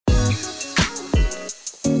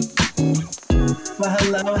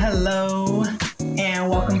Well, hello, and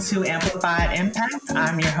welcome to Amplified Impact.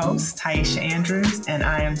 I'm your host, Taisha Andrews, and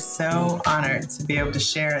I am so honored to be able to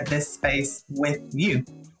share this space with you.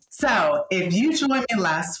 So, if you joined me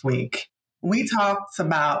last week, we talked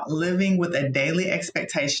about living with a daily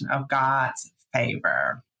expectation of God's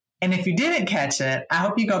favor. And if you didn't catch it, I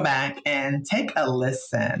hope you go back and take a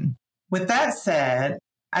listen. With that said,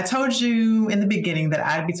 I told you in the beginning that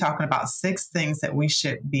I'd be talking about 6 things that we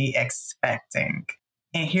should be expecting.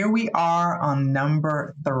 And here we are on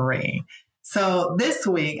number 3. So this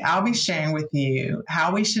week, I'll be sharing with you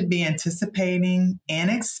how we should be anticipating and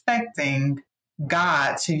expecting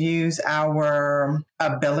God to use our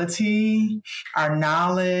ability, our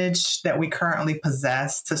knowledge that we currently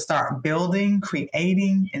possess to start building,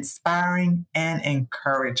 creating, inspiring, and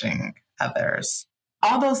encouraging others.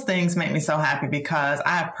 All those things make me so happy because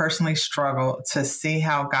I have personally struggled to see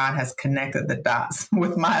how God has connected the dots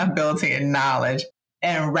with my ability and knowledge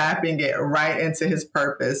and wrapping it right into his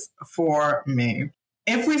purpose for me.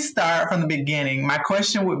 If we start from the beginning, my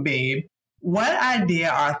question would be, what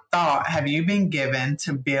idea or thought have you been given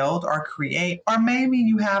to build or create? Or maybe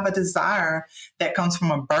you have a desire that comes from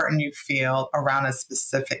a burden you feel around a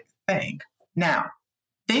specific thing. Now,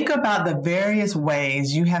 think about the various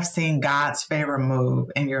ways you have seen God's favor move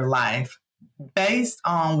in your life based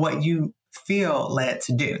on what you feel led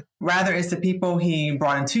to do. Rather, it's the people he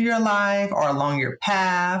brought into your life or along your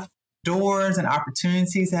path, doors and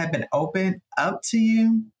opportunities that have been opened up to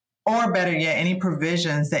you, or better yet, any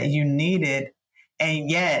provisions that you needed and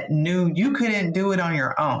yet knew you couldn't do it on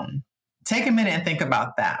your own. Take a minute and think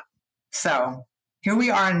about that. So here we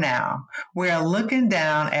are now. We're looking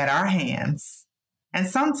down at our hands and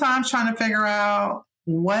sometimes trying to figure out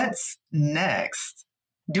what's next.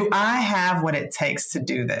 Do I have what it takes to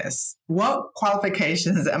do this? What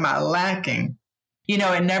qualifications am I lacking? You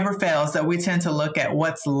know, it never fails that we tend to look at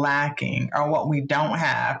what's lacking or what we don't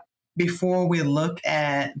have before we look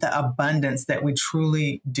at the abundance that we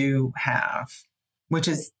truly do have, which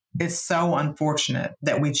is it's so unfortunate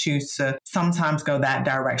that we choose to sometimes go that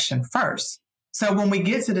direction first. So when we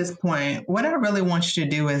get to this point, what I really want you to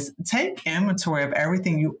do is take inventory of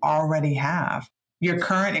everything you already have, your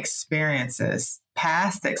current experiences,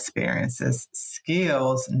 past experiences,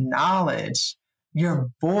 skills, knowledge,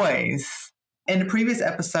 your voice. In the previous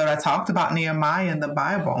episode, I talked about Nehemiah in the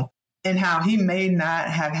Bible and how he may not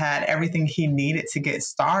have had everything he needed to get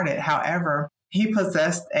started. However, he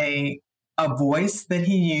possessed a voice that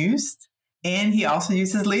he used, and he also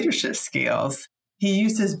used his leadership skills. He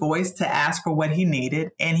used his voice to ask for what he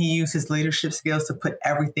needed, and he used his leadership skills to put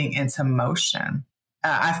everything into motion.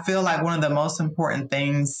 I feel like one of the most important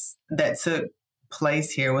things that took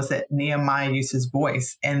place here was that Nehemiah used his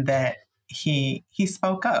voice and that he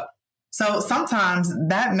spoke up. So sometimes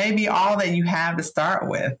that may be all that you have to start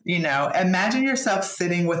with. You know, imagine yourself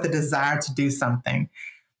sitting with a desire to do something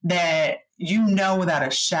that you know without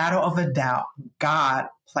a shadow of a doubt God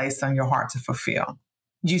placed on your heart to fulfill.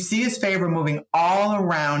 You see his favor moving all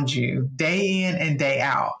around you day in and day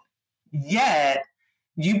out. Yet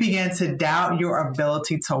you begin to doubt your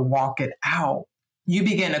ability to walk it out. You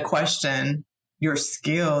begin to question your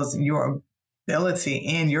skills, your ability,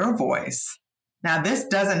 and your voice. Now, this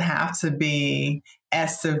doesn't have to be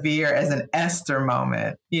as severe as an Esther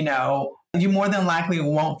moment. You know, you more than likely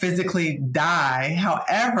won't physically die.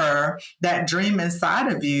 However, that dream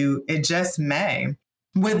inside of you, it just may.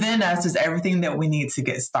 Within us is everything that we need to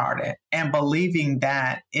get started. And believing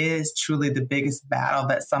that is truly the biggest battle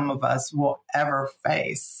that some of us will ever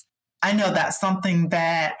face. I know that's something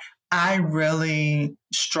that I really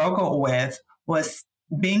struggled with was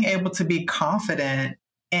being able to be confident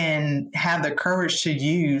and have the courage to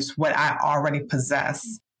use what I already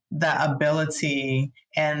possess, the ability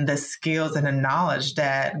and the skills and the knowledge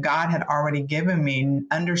that God had already given me,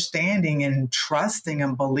 understanding and trusting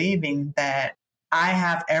and believing that I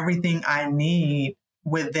have everything I need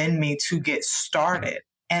within me to get started.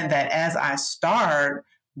 And that as I start,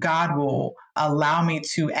 God will allow me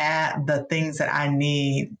to add the things that I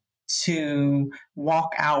need to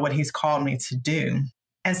walk out what he's called me to do.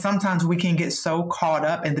 And sometimes we can get so caught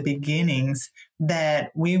up in the beginnings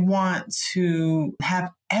that we want to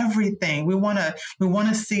have everything. We want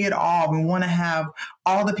to see it all. We want to have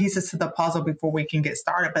all the pieces to the puzzle before we can get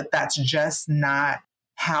started. But that's just not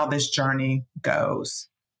how this journey goes.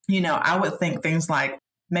 You know, I would think things like,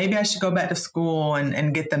 maybe I should go back to school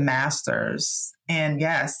and get the master's. And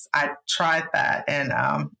yes, I tried that and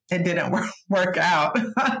it didn't work out.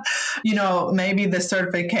 You know, maybe the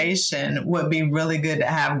certification would be really good to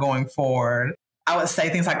have going forward. I would say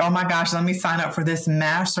things like, oh my gosh, let me sign up for this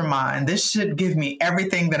mastermind. This should give me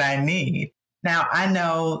everything that I need. Now, I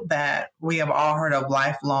know that we have all heard of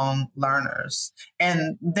lifelong learners,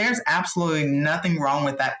 and there's absolutely nothing wrong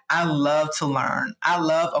with that. I love to learn. I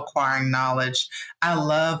love acquiring knowledge. I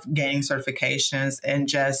love gaining certifications and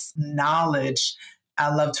just knowledge.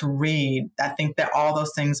 I love to read. I think that all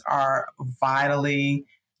those things are vitally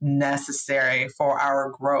necessary for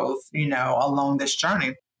our growth, along this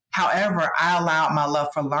journey. However, I allowed my love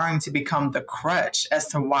for learning to become the crutch as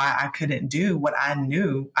to why I couldn't do what I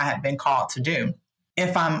knew I had been called to do.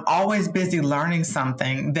 If I'm always busy learning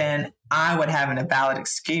something, then I would have a valid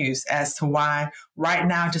excuse as to why right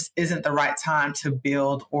now just isn't the right time to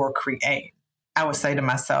build or create. I would say to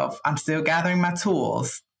myself, I'm still gathering my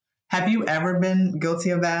tools. Have you ever been guilty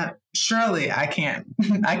of that? Surely I can't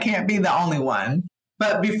be the only one.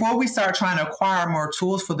 But before we start trying to acquire more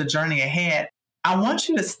tools for the journey ahead, I want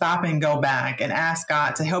you to stop and go back and ask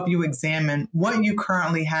God to help you examine what you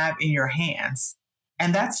currently have in your hands.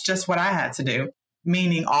 And that's just what I had to do,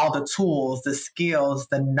 meaning all the tools, the skills,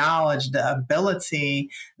 the knowledge, the ability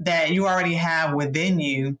that you already have within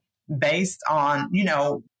you based on,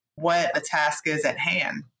 what the task is at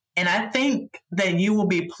hand. And I think that you will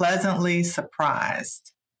be pleasantly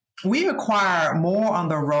surprised. We acquire more on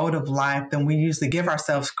the road of life than we usually give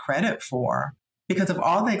ourselves credit for, because of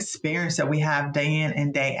all the experience that we have day in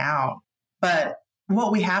and day out. But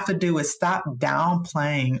what we have to do is stop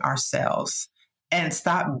downplaying ourselves and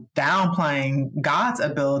stop downplaying God's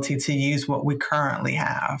ability to use what we currently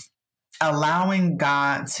have. Allowing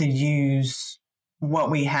God to use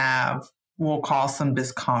what we have will cause some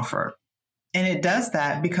discomfort. And it does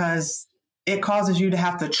that because it causes you to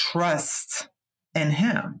have to trust in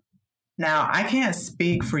Him. Now, I can't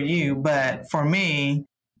speak for you, but for me,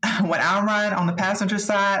 when I ride on the passenger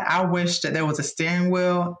side, I wish that there was a steering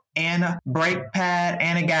wheel and a brake pad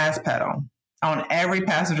and a gas pedal on every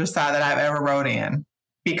passenger side that I've ever rode in,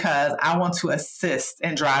 because I want to assist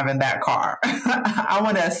in driving that car. I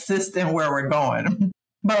want to assist in where we're going.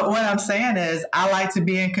 But what I'm saying is I like to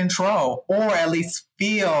be in control, or at least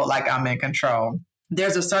feel like I'm in control.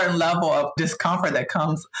 There's a certain level of discomfort that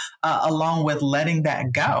comes along with letting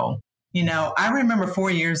that go. I remember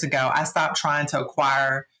 4 years ago, I stopped trying to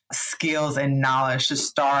acquire skills and knowledge to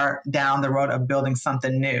start down the road of building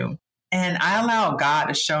something new. And I allowed God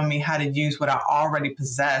to show me how to use what I already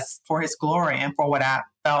possess for His glory and for what I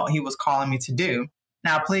felt He was calling me to do.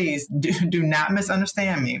 Now, please do not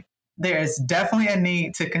misunderstand me. There is definitely a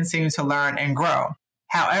need to continue to learn and grow.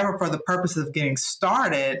 However, for the purpose of getting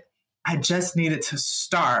started, I just needed to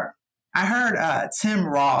start. I heard Tim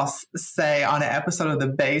Ross say on an episode of The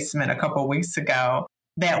Basement a couple of weeks ago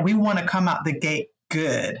that we want to come out the gate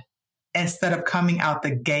good instead of coming out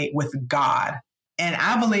the gate with God. And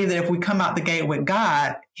I believe that if we come out the gate with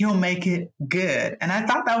God, He'll make it good. And I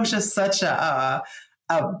thought that was just such a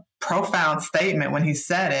profound statement when he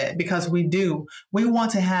said it, because we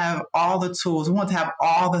want to have all the tools. We want to have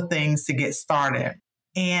all the things to get started.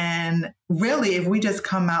 And really, if we just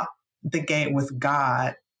come out the gate with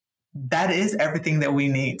God, that is everything that we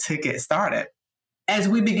need to get started. As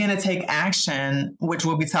we begin to take action, which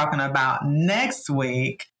we'll be talking about next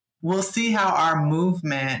week, we'll see how our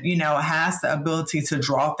movement, has the ability to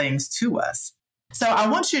draw things to us. So I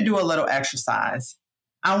want you to do a little exercise.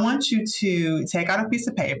 I want you to take out a piece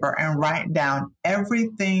of paper and write down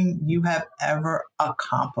everything you have ever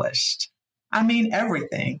accomplished. I mean,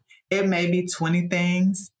 everything. It may be 20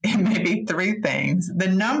 things. It may be 3 things. The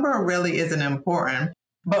number really isn't important.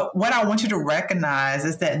 But what I want you to recognize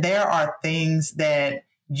is that there are things that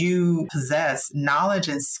you possess, knowledge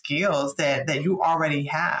and skills that you already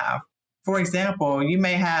have. For example, you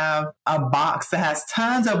may have a box that has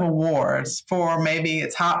tons of awards for maybe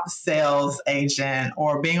a top sales agent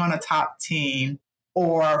or being on a top team,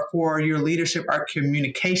 or for your leadership or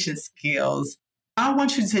communication skills. I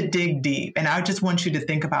want you to dig deep, and I just want you to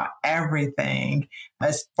think about everything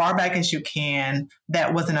as far back as you can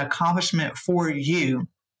that was an accomplishment for you.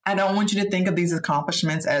 I don't want you to think of these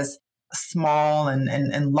accomplishments as small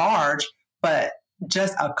and large, but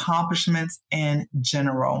just accomplishments in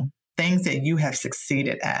general, things that you have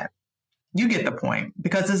succeeded at. You get the point,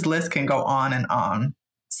 because this list can go on and on.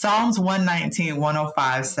 Psalms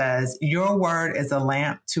 119:105 says, "Your word is a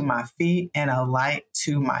lamp to my feet and a light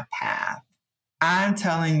to my path." I'm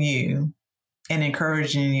telling you and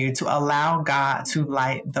encouraging you to allow God to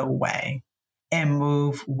light the way and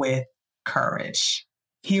move with courage.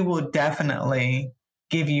 He will definitely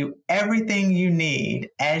give you everything you need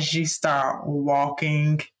as you start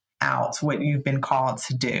walking out what you've been called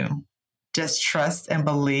to do. Just trust and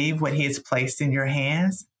believe what He has placed in your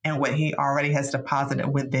hands and what He already has deposited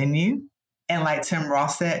within you. And like Tim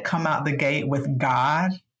Ross said, come out the gate with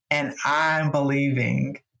God and I'm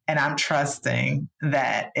believing and I'm trusting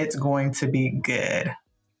that it's going to be good.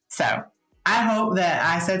 So I hope that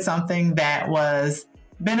I said something that was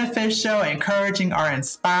beneficial, encouraging, or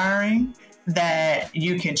inspiring that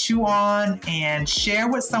you can chew on and share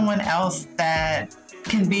with someone else that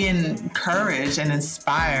can be encouraged and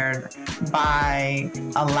inspired by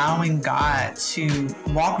allowing God to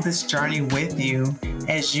walk this journey with you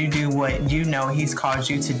as you do what you know He's called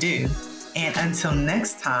you to do. And until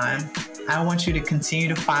next time, I want you to continue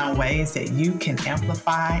to find ways that you can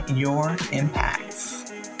amplify your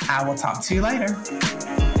impacts. I will talk to you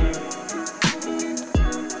later.